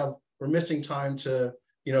use it of, we're missing time to,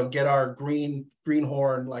 get our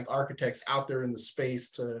greenhorn like architects out there in the space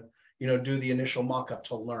to, do the initial mock-up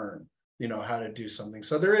to learn, how to do something.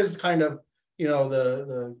 So there is kind of,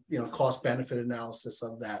 the cost benefit analysis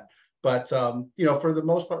of that. But, for the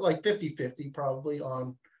most part, like 50-50 probably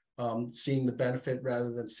on seeing the benefit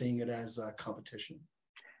rather than seeing it as a competition.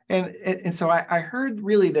 And so I heard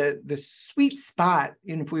really the sweet spot,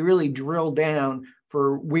 and if we really drill down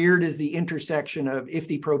for where does the intersection of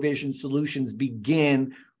IFTTT Provision solutions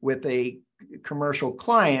begin with a commercial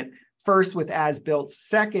client, first with as-built,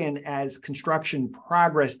 second as construction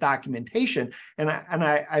progress documentation. And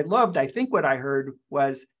I loved, I think what I heard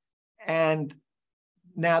was, and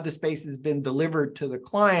now the space has been delivered to the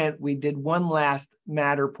client, we did one last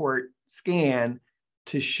Matterport scan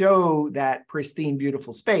to show that pristine,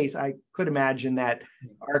 beautiful space. I could imagine that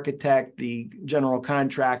architect, the general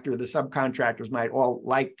contractor, the subcontractors might all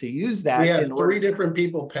like to use that. We have 3 different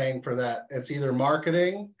people paying for that. It's either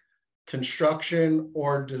marketing, construction,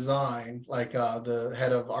 or design, like the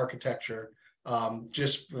head of architecture,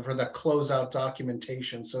 just for the closeout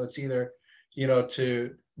documentation. So it's either,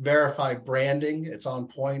 to verify branding, it's on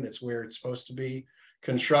point, it's where it's supposed to be.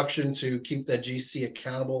 Construction to keep the GC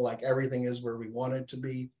accountable, like everything is where we want it to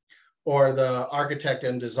be, or the architect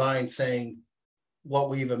and design saying what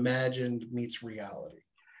we've imagined meets reality.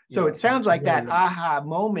 So it sounds like that aha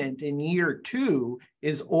moment in year 2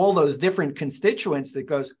 is all those different constituents that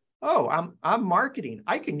goes, oh, I'm marketing.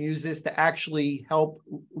 I can use this to actually help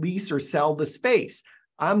lease or sell the space.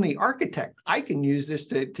 I'm the architect. I can use this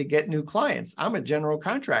to get new clients. I'm a general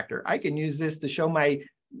contractor. I can use this to show my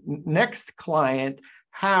next client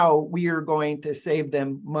how we are going to save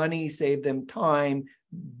them money, save them time,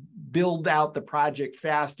 build out the project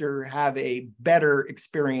faster, have a better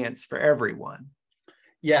experience for everyone.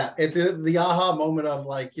 Yeah, it's the aha moment of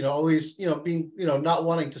like, always, being, not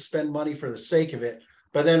wanting to spend money for the sake of it,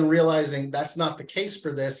 but then realizing that's not the case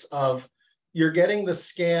for this of you're getting the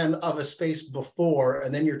scan of a space before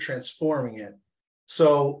and then you're transforming it.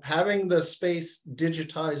 So having the space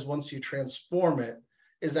digitized once you transform it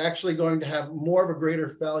is actually going to have more of a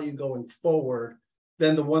greater value going forward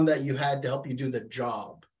than the one that you had to help you do the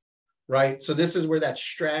job, right? So this is where that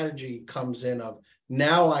strategy comes in of,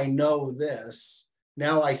 now I know this,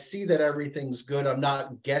 now I see that everything's good, I'm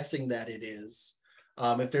not guessing that it is.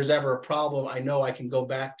 If there's ever a problem, I know I can go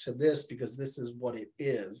back to this because this is what it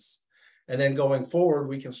is. And then going forward,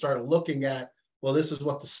 we can start looking at, well, this is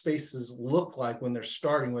what the spaces look like when they're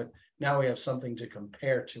starting with. Now we have something to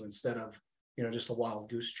compare to instead of, just a wild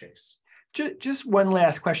goose chase. Just one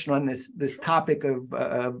last question on this topic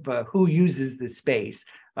of who uses the space.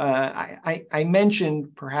 I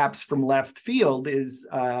mentioned perhaps from left field is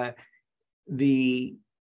the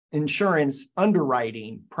insurance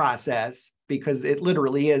underwriting process, because it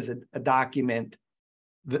literally is a document,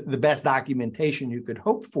 the best documentation you could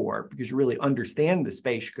hope for, because you really understand the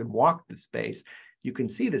space, you can walk the space, you can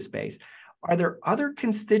see the space. Are there other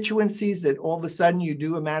constituencies that all of a sudden you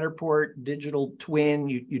do a Matterport digital twin,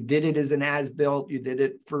 you did it as an as-built, you did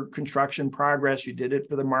it for construction progress, you did it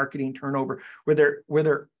for the marketing turnover? Were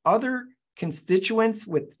there other constituents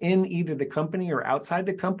within either the company or outside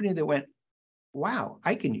the company that went, wow,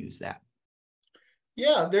 I can use that?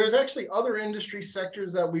 Yeah, there's actually other industry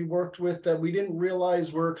sectors that we worked with that we didn't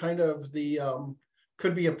realize were kind of the,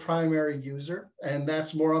 could be a primary user. And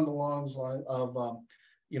that's more on the lines of,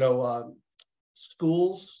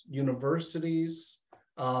 schools, universities,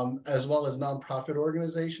 as well as nonprofit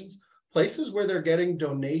organizations, places where they're getting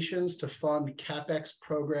donations to fund CapEx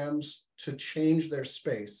programs to change their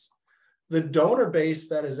space. The donor base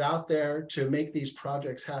that is out there to make these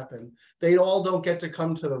projects happen, they all don't get to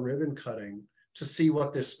come to the ribbon cutting to see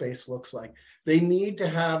what this space looks like. They need to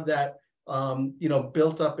have that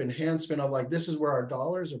built up enhancement of like, this is where our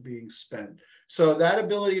dollars are being spent. So that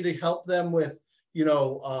ability to help them with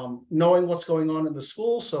knowing what's going on in the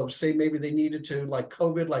school. So say maybe they needed to, like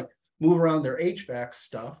COVID, like move around their HVAC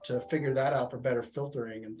stuff to figure that out for better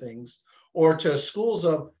filtering and things, or to schools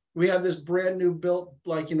of, we have this brand new built,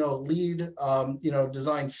 LEED,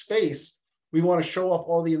 design space. We want to show off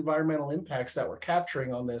all the environmental impacts that we're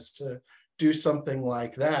capturing on this to do something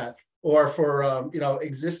like that. Or for,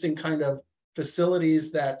 existing kind of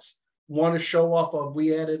facilities that want to show off of,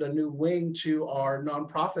 we added a new wing to our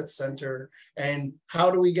nonprofit center, and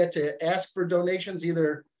how do we get to ask for donations,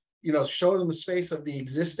 either show them the space of the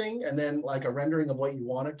existing and then like a rendering of what you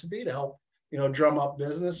want it to be to help drum up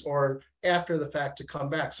business, or after the fact to come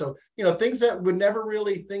back. So things that would never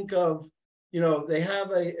really think of, they have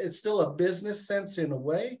it's still a business sense in a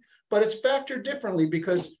way, but it's factored differently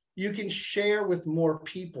because you can share with more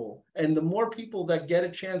people, and the more people that get a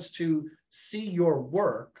chance to see your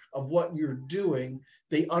work of what you're doing,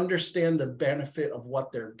 they understand the benefit of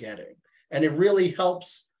what they're getting. And it really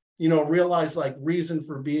helps, realize like reason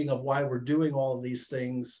for being of why we're doing all of these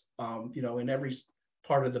things, in every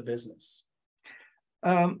part of the business.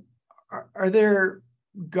 Are there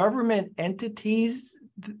government entities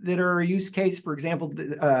that are a use case, for example,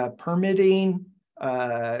 permitting,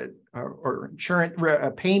 or insurance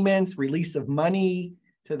payments, release of money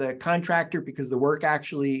to the contractor because the work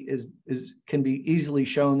actually can be easily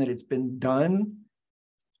shown that it's been done?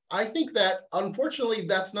 I think that unfortunately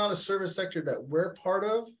that's not a service sector that we're part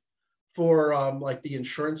of for like the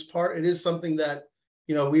insurance part. It is something that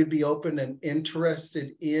we'd be open and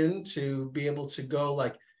interested in to be able to go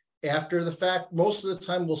like after the fact. Most of the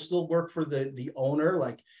time we'll still work for the owner,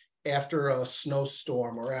 like after a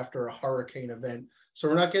snowstorm or after a hurricane event. So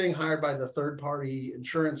we're not getting hired by the third party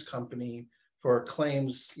insurance company for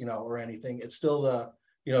claims, or anything. It's still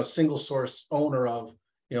the, single source owner of,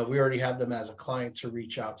 we already have them as a client to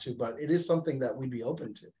reach out to, but it is something that we'd be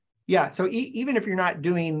open to. Yeah. So even if you're not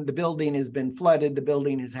doing, the building has been flooded, the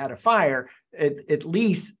building has had a fire, at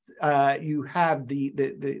least you have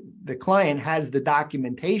the client has the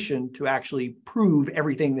documentation to actually prove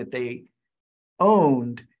everything that they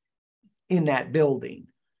owned in that building.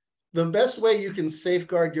 The best way you can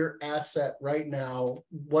safeguard your asset right now,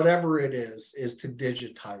 whatever it is to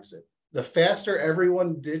digitize it. The faster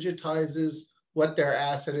everyone digitizes what their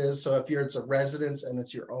asset is. So if it's a residence and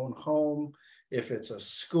it's your own home, if it's a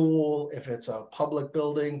school, if it's a public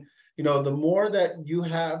building, the more that you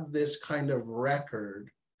have this kind of record,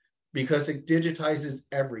 because it digitizes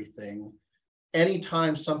everything.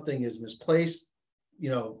 Anytime something is misplaced,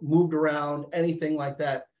 moved around, anything like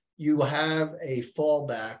that, you have a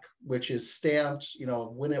fallback, which is stamped,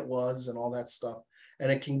 when it was and all that stuff.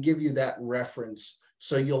 And it can give you that reference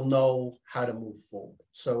so you'll know how to move forward.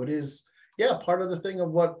 So it is, part of the thing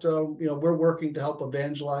of what, we're working to help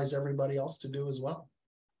evangelize everybody else to do as well.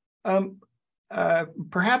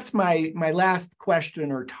 Perhaps my last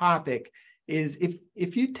question or topic is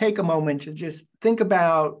if you take a moment to just think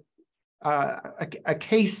about a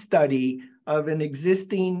case study of an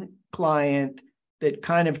existing client that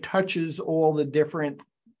kind of touches all the different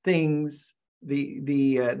things,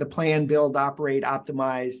 the plan, build, operate,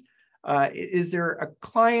 optimize. Is there a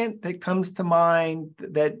client that comes to mind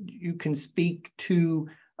that you can speak to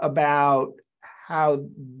about how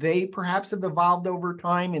they perhaps have evolved over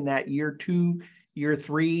time in that year 2, year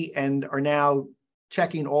 3, and are now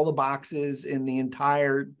checking all the boxes in the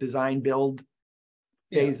entire design build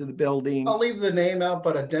phase of the building? I'll leave the name out,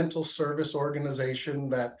 but a dental service organization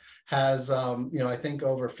that has, I think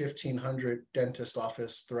over 1,500 dentist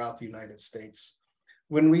offices throughout the United States.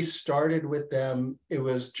 When we started with them, it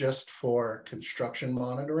was just for construction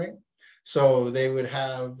monitoring. So they would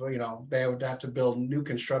have, they would have to build new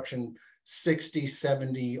construction, 60,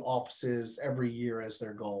 70 offices every year as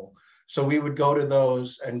their goal. So we would go to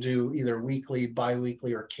those and do either weekly,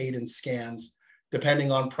 biweekly, or cadence scans,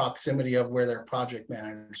 depending on proximity of where their project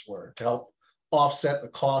managers were, to help offset the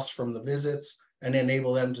costs from the visits and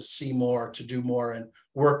enable them to see more, to do more, and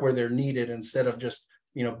work where they're needed instead of just,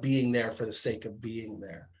 being there for the sake of being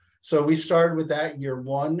there. So we started with that year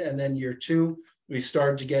one, and then year two, we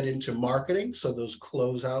started to get into marketing. So those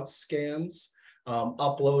closeout scans,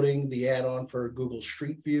 uploading the add-on for Google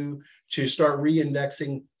Street View to start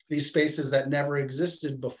re-indexing these spaces that never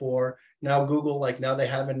existed before. Now Google, now they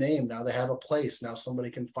have a name, now they have a place, now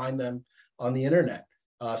somebody can find them on the internet,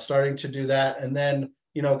 starting to do that. And then,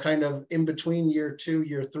 kind of in between year two,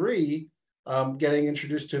 year three, getting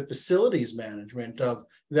introduced to facilities management, of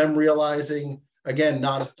them realizing, again,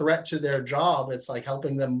 not a threat to their job. It's like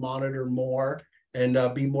helping them monitor more and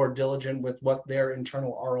be more diligent with what their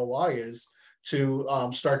internal ROI is, to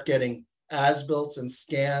start getting as-built and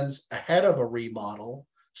scans ahead of a remodel,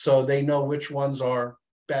 so they know which ones are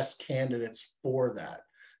best candidates for that.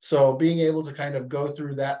 So being able to kind of go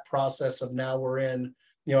through that process of, now we're in,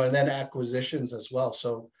 and then acquisitions as well.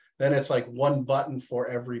 So then it's like one button for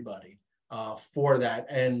everybody for that.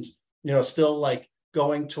 And, still like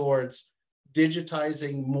going towards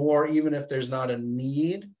digitizing more, even if there's not a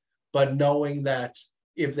need, but knowing that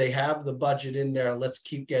if they have the budget in there, let's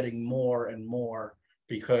keep getting more and more,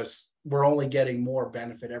 because we're only getting more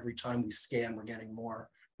benefit every time we scan, we're getting more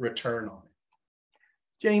return on it.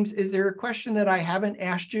 James, is there a question that I haven't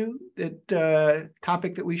asked you, that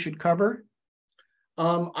topic that we should cover?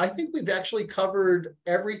 I think we've actually covered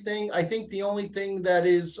everything. I think the only thing that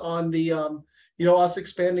is on the, us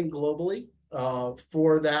expanding globally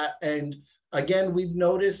for that. And again, we've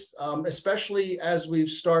noticed, especially as we've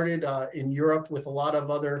started in Europe with a lot of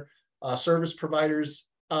other service providers,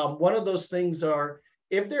 one of those things are,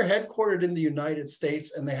 if they're headquartered in the United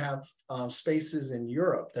States and they have spaces in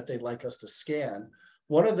Europe that they'd like us to scan,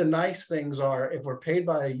 one of the nice things are, if we're paid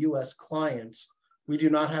by a US client, we do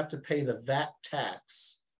not have to pay the VAT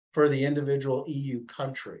tax for the individual EU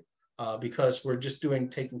country, because we're just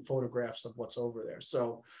taking photographs of what's over there.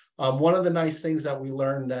 So one of the nice things that we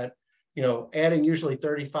learned, that, adding usually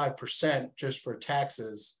 35% just for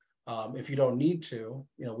taxes, if you don't need to,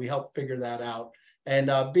 we help figure that out.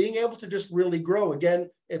 And being able to just really grow.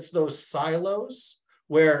 Again, it's those silos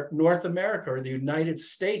where North America or the United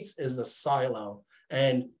States is a silo,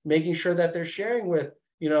 and making sure that they're sharing with,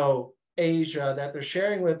 Asia, that they're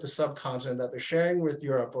sharing with the subcontinent, that they're sharing with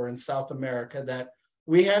Europe or in South America, that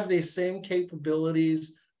we have the same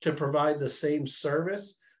capabilities to provide the same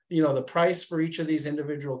service. The price for each of these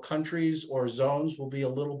individual countries or zones will be a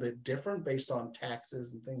little bit different based on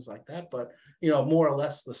taxes and things like that, but, more or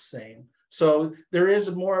less the same. So there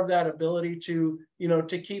is more of that ability to,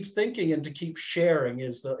 to keep thinking and to keep sharing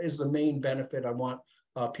is the main benefit I want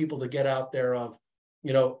people to get out there of,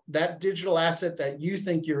 that digital asset that you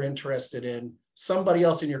think you're interested in, somebody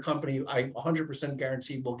else in your company, I 100%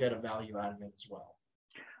 guarantee will get a value out of it as well.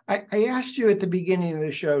 I asked you at the beginning of the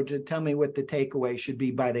show to tell me what the takeaway should be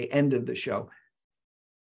by the end of the show.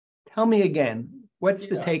 Tell me again, what's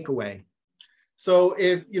the takeaway? So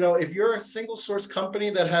if you're a single source company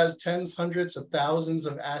that has tens, hundreds of thousands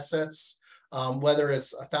of assets, whether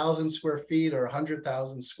it's 1,000 square feet or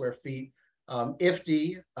 100,000 square feet,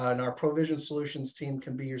 IFTI and our Provision Solutions team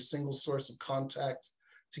can be your single source of contact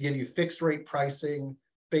to give you fixed rate pricing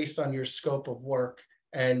based on your scope of work.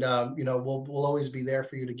 And, we'll always be there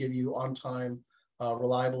for you to give you on time,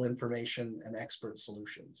 reliable information and expert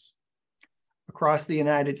solutions. Across the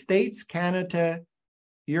United States, Canada,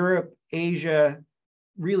 Europe, Asia,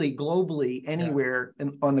 really globally, anywhere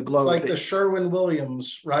on the globe. It's like the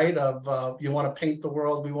Sherwin-Williams, right? Of you want to paint the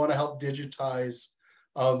world, we want to help digitize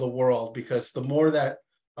the world, because the more that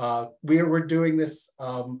we're doing this,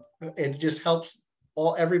 it just helps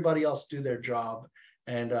everybody else do their job,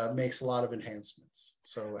 and makes a lot of enhancements.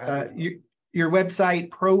 So your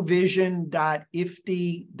website,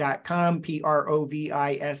 provision.ifti.com,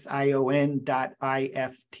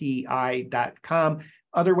 provision.ifti.com.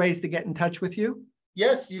 Other ways to get in touch with you?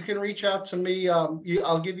 Yes, you can reach out to me.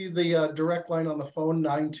 I'll give you the direct line on the phone,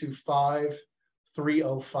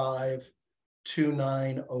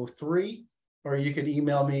 925-305-2903, or you can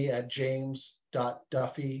email me at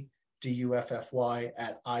james.duffy, DUFFY,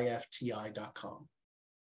 @ifti.com.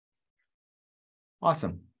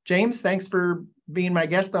 Awesome. James, thanks for being my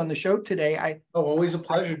guest on the show today. Always a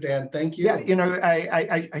pleasure, Dan. Thank you. Yeah,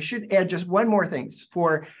 I should add just one more thing.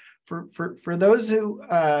 For those who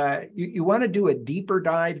you want to do a deeper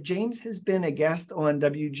dive, James has been a guest on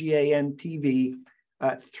WGAN TV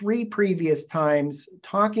 3 previous times,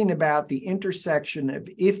 talking about the intersection of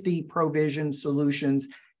IFTI Provision Solutions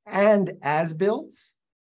and as-builts,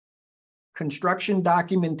 construction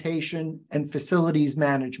documentation, and facilities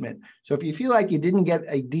management. So if you feel like you didn't get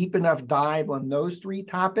a deep enough dive on those three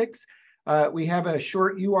topics, we have a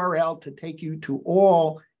short URL to take you to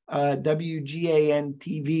all WGAN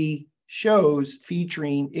TV shows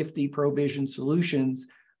featuring IFTI Provision Solutions.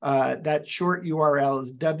 That short URL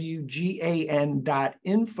is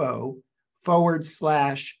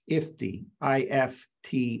wgan.info/IFTI,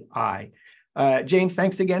 IFTI. James,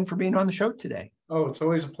 thanks again for being on the show today. Oh, it's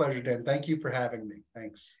always a pleasure, Dan. Thank you for having me.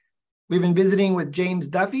 Thanks. We've been visiting with James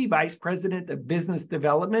Duffy, Vice President of Business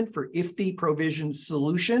Development for IFTI Provision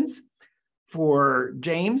Solutions. For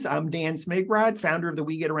James, I'm Dan Smigrod, founder of the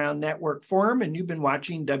We Get Around Network Forum, and you've been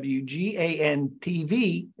watching WGAN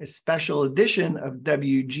TV, a special edition of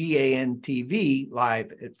WGAN TV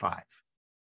Live at 5.